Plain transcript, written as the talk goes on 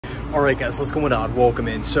All right, guys, what's going on? Welcome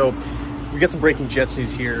in. So we got some breaking Jets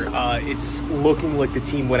news here. It's looking like the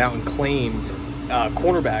team went out and claimed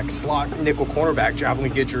cornerback, slot nickel cornerback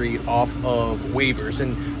Javelin Guidry off of waivers.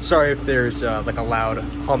 And sorry if there's like a loud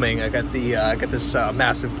humming. I got this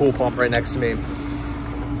massive pool pump right next to me.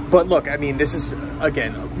 But look, I mean, this is,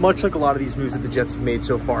 again, much like a lot of these moves that the Jets have made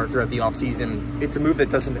so far throughout the offseason, it's a move that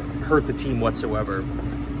doesn't hurt the team whatsoever.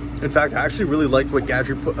 In fact, I actually really liked what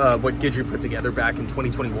Guidry put together back in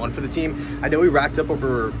 2021 for the team. I know he racked up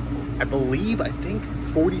over, I think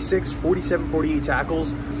 46, 47, 48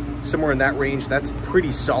 tackles, somewhere in that range. That's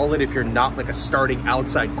pretty solid if you're not like a starting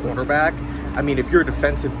outside cornerback. I mean, if you're a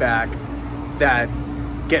defensive back that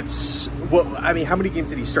gets, well, I mean, how many games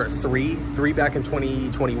did he start? Three back in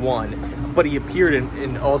 2021, but he appeared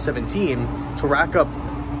in all 17. To rack up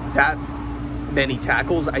that many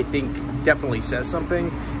tackles, I think definitely says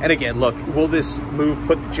something. And again, look, will this move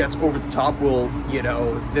put the Jets over the top? Will, you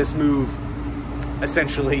know, this move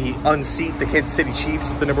essentially unseat the Kansas City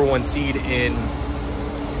Chiefs, the #1 seed in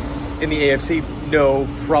the AFC? No,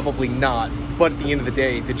 probably not. But at the end of the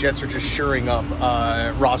day, the Jets are just shoring up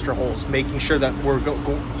roster holes, making sure that we're going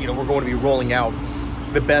to be rolling out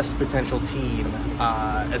the best potential team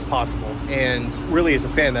as possible. And really, as a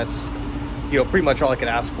fan, that's, you know, pretty much all I could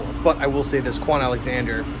ask for. But I will say this, Quan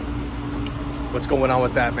Alexander, what's going on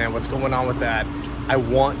with that, man? What's going on with that? I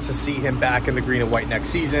want to see him back in the green and white next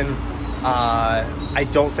season. I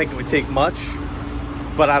don't think it would take much,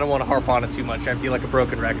 but I don't want to harp on it too much. I feel like a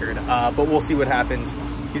broken record. But we'll see what happens.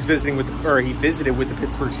 He visited with the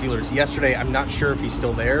Pittsburgh Steelers yesterday. I'm not sure if he's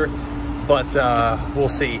still there, but we'll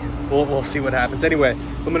see. We'll see what happens. Anyway,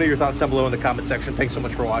 let me know your thoughts down below in the comment section. Thanks so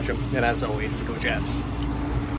much for watching, and as always, go Jets.